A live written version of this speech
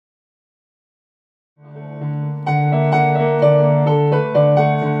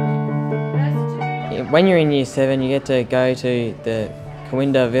When you're in Year 7, you get to go to the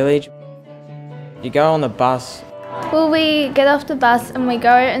Cooinda Village. You go on the bus. Well, we get off the bus and we go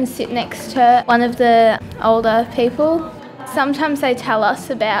and sit next to one of the older people. Sometimes they tell us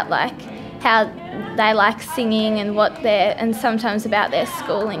about how they like singing and sometimes about their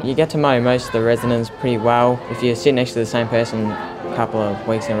schooling. You get to know most of the residents pretty well. If you sit next to the same person a couple of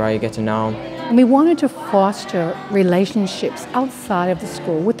weeks in a row, you get to know them. And we wanted to foster relationships outside of the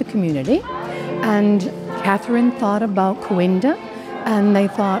school with the community. And Catherine thought about Cooinda, and they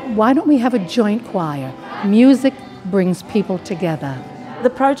thought, why don't we have a joint choir? Music brings people together. The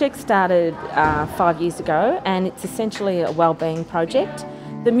project started 5 years ago, and it's essentially a wellbeing project.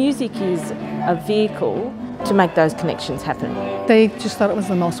 The music is a vehicle to make those connections happen. They just thought it was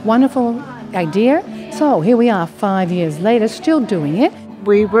the most wonderful idea. So here we are 5 years later, still doing it.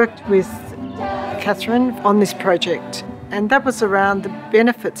 We worked with Catherine on this project, and that was around the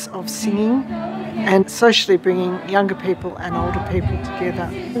benefits of singing and socially bringing younger people and older people together.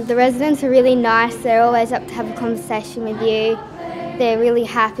 The residents are really nice. They're always up to have a conversation with you. They're really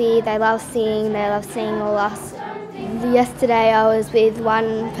happy. They love singing. They love seeing all us. Yesterday I was with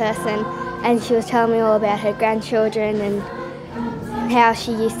one person and she was telling me all about her grandchildren and how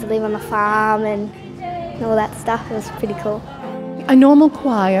she used to live on the farm and all that stuff. It was pretty cool. A normal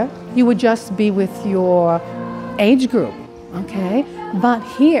choir, you would just be with your age group, okay? But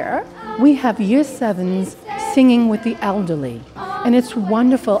here, we have Year 7s singing with the elderly, and it's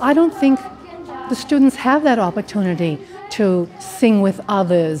wonderful. I don't think the students have that opportunity to sing with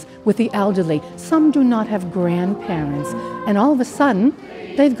others, with the elderly. Some do not have grandparents, and all of a sudden,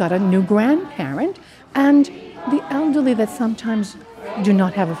 they've got a new grandparent, and the elderly that sometimes do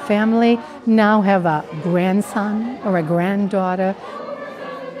not have a family now have a grandson or a granddaughter.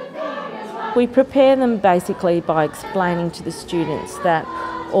 We prepare them basically by explaining to the students that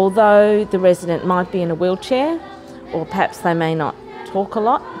although the resident might be in a wheelchair, or perhaps they may not talk a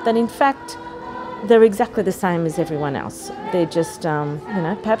lot, that in fact they're exactly the same as everyone else. They're just,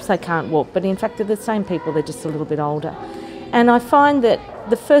 perhaps they can't walk, but in fact they're the same people, they're just a little bit older. And I find that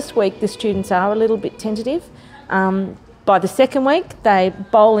the first week the students are a little bit tentative. By the second week they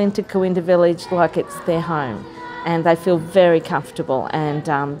bowl into Cooinda Village like it's their home, and they feel very comfortable, and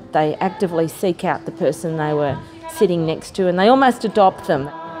they actively seek out the person they were sitting next to, and they almost adopt them.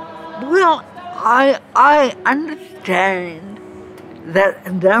 Well, I understand that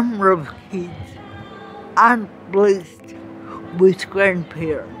a number of kids aren't blessed with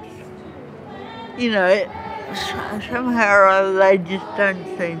grandparents. You know, somehow or other they just don't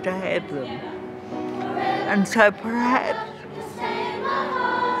seem to have them. And so perhaps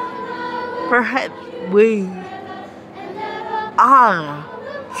we are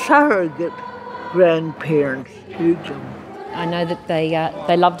surrogate grandparents to them. I know that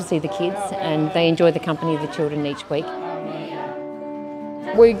they love to see the kids and they enjoy the company of the children each week.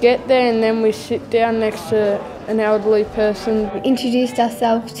 We get there and then we sit down next to an elderly person. We introduced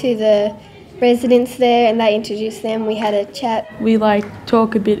ourselves to the residents there and they introduced them. We had a chat. We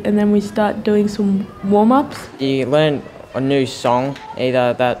talk a bit and then we start doing some warm-ups. You learn a new song,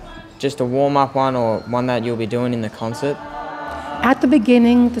 either that just a warm-up one or one that you'll be doing in the concert. At the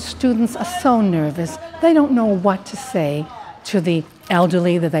beginning, the students are so nervous. They don't know what to say to the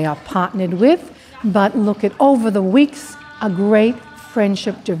elderly that they are partnered with. But look, over the weeks, a great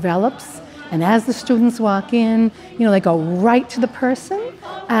friendship develops. And as the students walk in, they go right to the person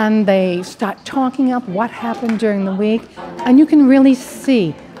and they start talking up what happened during the week. And you can really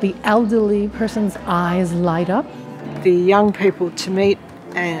see the elderly person's eyes light up. The young people to meet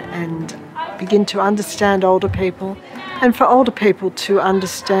and begin to understand older people, and for older people to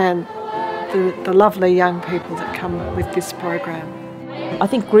understand the lovely young people that come with this program. I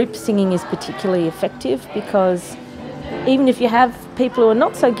think group singing is particularly effective because even if you have people who are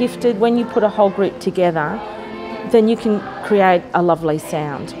not so gifted, when you put a whole group together, then you can create a lovely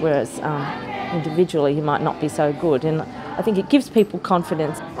sound, whereas individually you might not be so good. And I think it gives people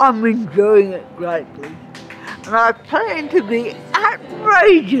confidence. I'm enjoying it greatly, and I plan to be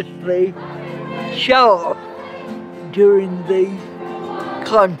outrageously sharp during the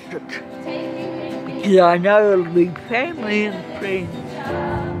concert, because I know it'll be family and friends,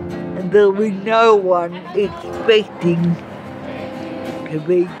 and there'll be no one expecting to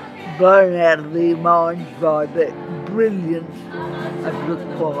be blown out of their minds by the brilliance of the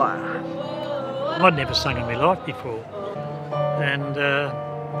choir. I'd never sung in my life before, and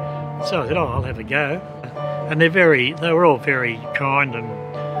so I said, I'll have a go. And they were all very kind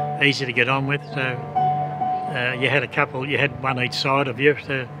and easy to get on with, so you had one each side of you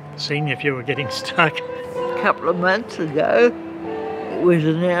to sing if you were getting stuck. A couple of months ago, was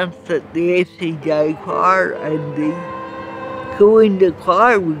announced that the SCJ choir and the Cooinda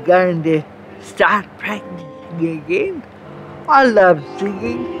choir were going to start practicing again. I love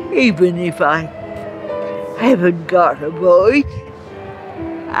singing, even if I haven't got a voice.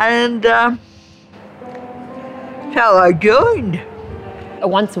 And so I joined.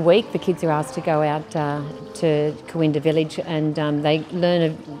 Once a week, the kids are asked to go out to Cooinda Village and they learn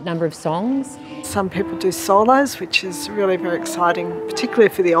a number of songs. Some people do solos, which is really very exciting, particularly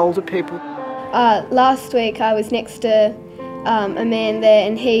for the older people. Last week I was next to a man there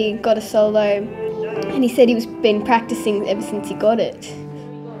and he got a solo and he said he was been practising ever since he got it.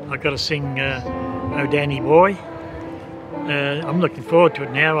 I've got to sing Oh Danny Boy. I'm looking forward to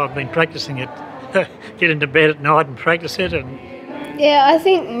it now. I've been practising it. Get into bed at night and practice it. Yeah, I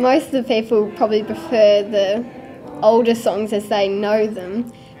think most of the people probably prefer the older songs as they know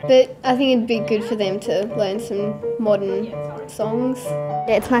them, but I think it'd be good for them to learn some modern songs.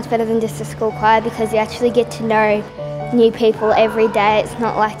 It's much better than just a school choir because you actually get to know new people every day. It's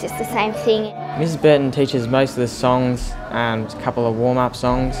not like just the same thing. Mrs. Burton teaches most of the songs and a couple of warm-up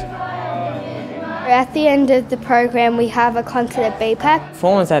songs. At the end of the program we have a concert at BPAC.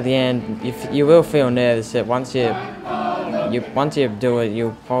 Performance at the end, you will feel nervous. That once you do it,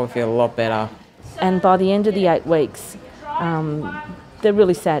 you'll probably feel a lot better. And by the end of the 8 weeks, they're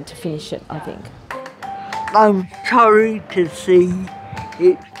really sad to finish it, I think. I'm sorry to see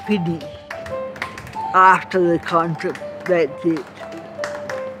it finish after the concert. That's it.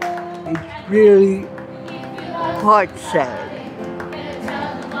 It's really quite sad.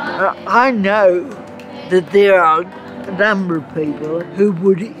 I know that there are a number of people who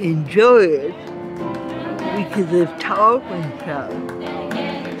would enjoy it because they've told me so.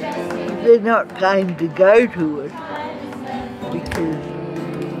 They're not going to go to it because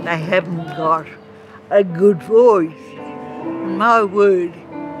they haven't got a good voice. My word,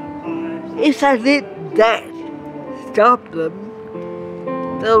 if they let that stop them,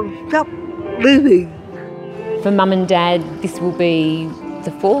 they'll stop living. For Mum and Dad, this will be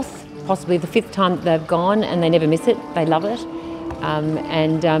the 4th, possibly the 5th time that they've gone, and they never miss it. They love it.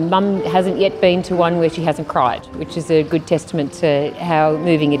 Mum hasn't yet been to one where she hasn't cried, which is a good testament to how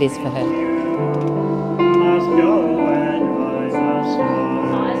moving it is for her.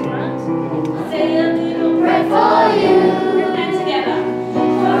 Say a little prayer for you.